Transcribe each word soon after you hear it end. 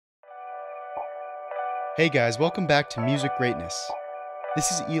Hey guys, welcome back to Music Greatness.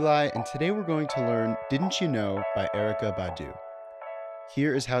 This is Eli, and today we're going to learn Didn't You Know by Erykah Badu.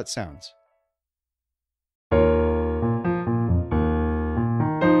 Here is how it sounds.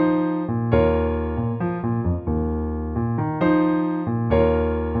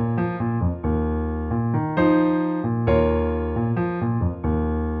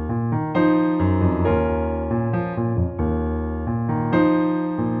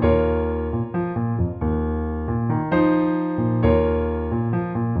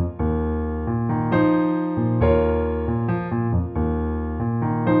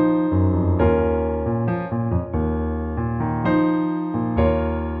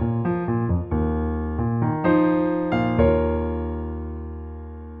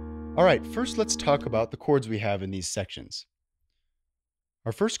 Alright, first let's talk about the chords we have in these sections.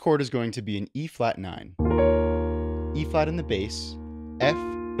 Our first chord is going to be an E flat 9, E flat in the bass, F,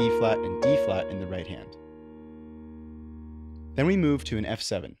 B flat, and D flat in the right hand. Then we move to an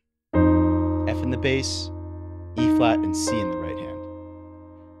F7, F in the bass, E flat, and C in the right hand.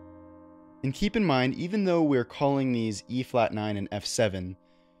 And keep in mind, even though we're calling these E flat 9 and F7,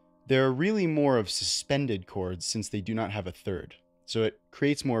 they're really more of suspended chords since they do not have a third. So it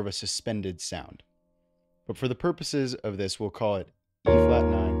creates more of a suspended sound. But for the purposes of this, we'll call it E flat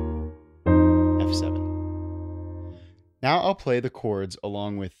 9, F7. Now I'll play the chords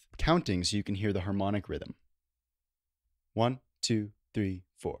along with counting so you can hear the harmonic rhythm. 1, 2, 3,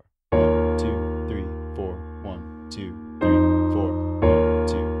 4. 1, 2, 3, 4. 1, 2, 3, 4. 1,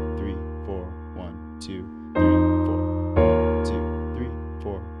 2, 3, 4. 1, 2, 3, 4. 1, 2, 3,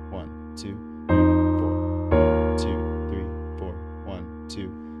 4. 1, 2, 3, 4. 1, 2, 3, 4. 1,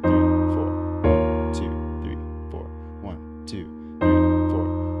 2, 3, 4. 1, 2, 3,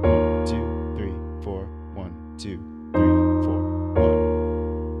 4. 1, 2, 3, 4. 1, 2, 3, 4.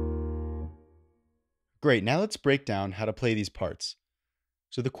 1. Great, now let's break down how to play these parts.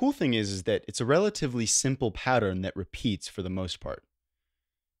 So the cool thing is that it's a relatively simple pattern that repeats for the most part.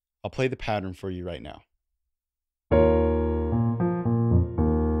 I'll play the pattern for you right now.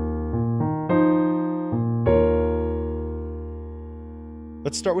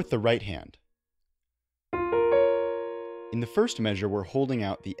 Let's start with the right hand. In the first measure, we're holding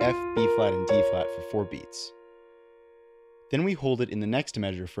out the F, B flat, and D flat for 4 beats. Then we hold it in the next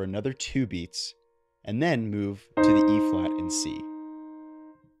measure for another 2 beats, and then move to the E flat and C.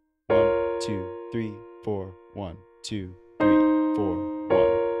 1, 2, 3, 4, 1, 2, 3, 4, 1.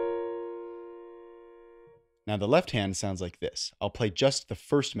 Now the left hand sounds like this. I'll play just the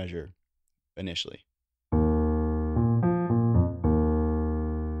first measure initially.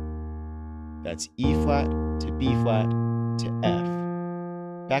 That's E flat to B flat to F,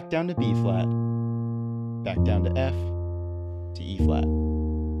 back down to B flat, back down to F, to E flat.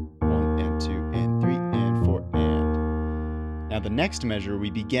 1 and 2 and 3 and 4 and. Now the next measure, we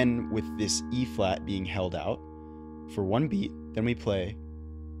begin with this E flat being held out for 1 beat, then we play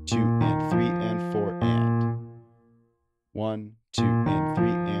 2 and 3 and 4 and. 1, 2 and 3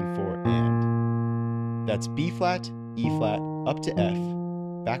 and 4 and. That's B flat, E flat, up to F,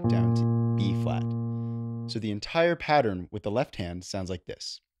 back down to B flat. So the entire pattern with the left hand sounds like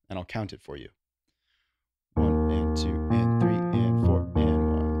this, and I'll count it for you. 1 and 2 and 3 and 4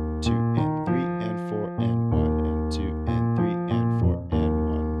 and 1, 2 and 3 and 4 and 1 and 2 and 3 and 4 and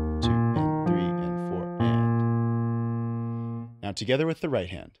 1, 2 and 3 and 4 and. Now together with the right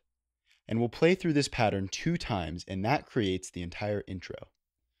hand. And we'll play through this pattern 2 times, and that creates the entire intro.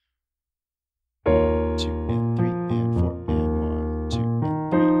 1, 2 and 3 and 4 and 1, 2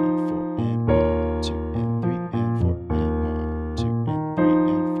 and 3 and 4 and 1, 2 and 3 and 4 and 1, 2 and 3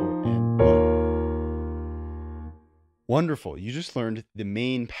 and 4 and 1. Wonderful. You just learned the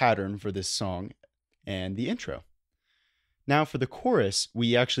main pattern for this song and the intro. Now for the chorus,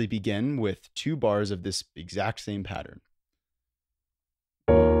 we actually begin with 2 bars of this exact same pattern.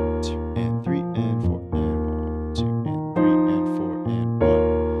 1, 2 and 3 and 4 and 1, 2 and 3 and 4 and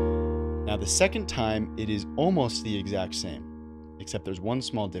 1. Now the second time, it is almost the exact same, except there's one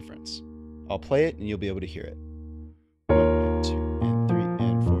small difference. I'll play it and you'll be able to hear it. 1 and 2 and 3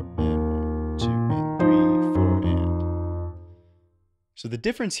 and 4 and 1, 2 and 3, 4 and. So the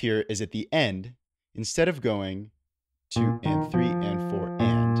difference here is at the end, instead of going 2 and 3 and 4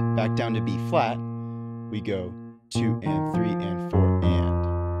 and back down to B flat, we go 2 and 3 and 4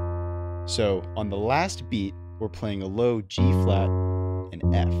 and. So on the last beat, we're playing a low G flat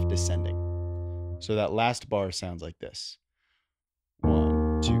and F descending. So that last bar sounds like this.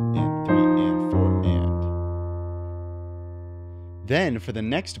 1, 2 and 3 and 4 and. Then for the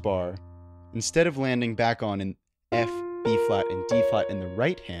next bar, instead of landing back on an F, B flat, and D flat in the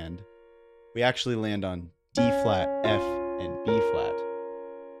right hand, we actually land on D flat, F, and B flat,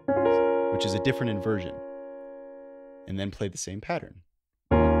 which is a different inversion, and then play the same pattern.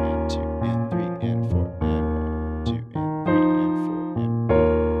 1 and 2 and 3 and 4 and 1, 2 and 3 and 4 and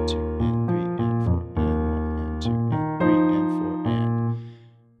 1, 2 and 3 and 4 and 1 and 2 and 3 and 4 and.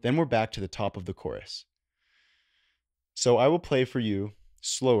 Then we're back to the top of the chorus. So I will play for you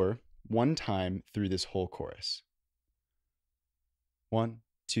slower one time through this whole chorus. 1,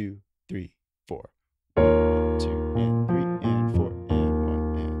 2, 3, 4. 1 and 2 and 3 and 4 and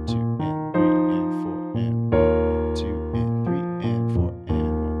 1 and 2 and 3 and 4 and 1 and 2 and 3 and 4 and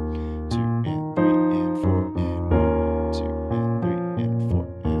 1, 2 and 3 and 4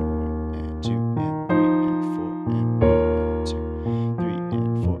 and 1 and 2 and 3 and 4 and 1 and 2 and 3 and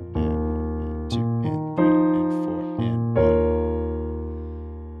 4 and 1 and 2, 3 and 4 and 1 and 2 and 3 and 4 and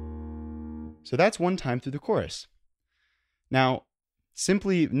 1. So that's one time through the chorus. Now,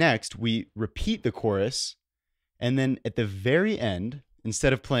 simply next, we repeat the chorus, and then at the very end,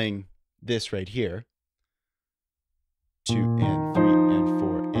 instead of playing this right here, 2 and 3 and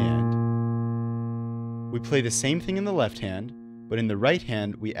 4 and, we play the same thing in the left hand, but in the right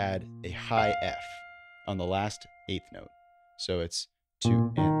hand, we add a high F on the last eighth note. So it's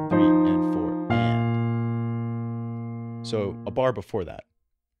 2 and 3 and 4 and. So a bar before that.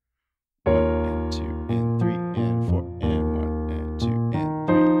 1 and 2 and 3 and 4 and 1 and 2 and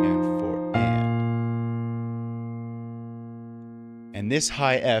 3 and 4 and. And this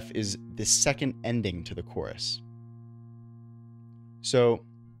high F is the second ending to the chorus. So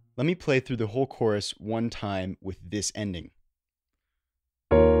let me play through the whole chorus one time with this ending.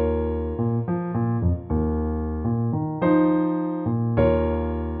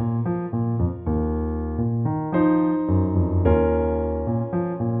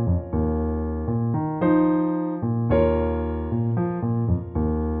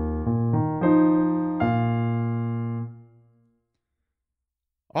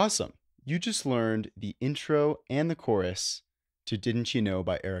 Awesome. You just learned the intro and the chorus to Didn't You Know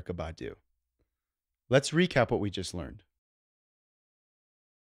by Erykah Badu. Let's recap what we just learned.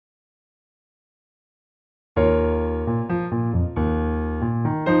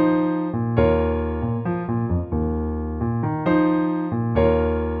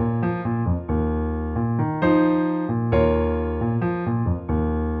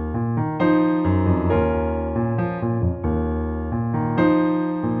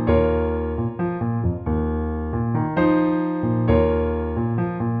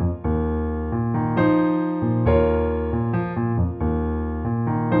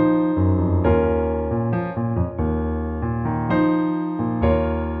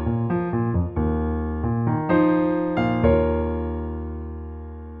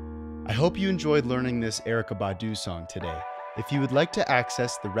 I hope you enjoyed learning this Erykah Badu song today. If you would like to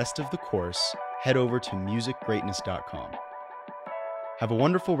access the rest of the course, head over to musicgreatness.com. Have a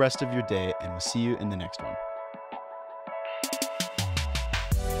wonderful rest of your day, and we'll see you in the next one.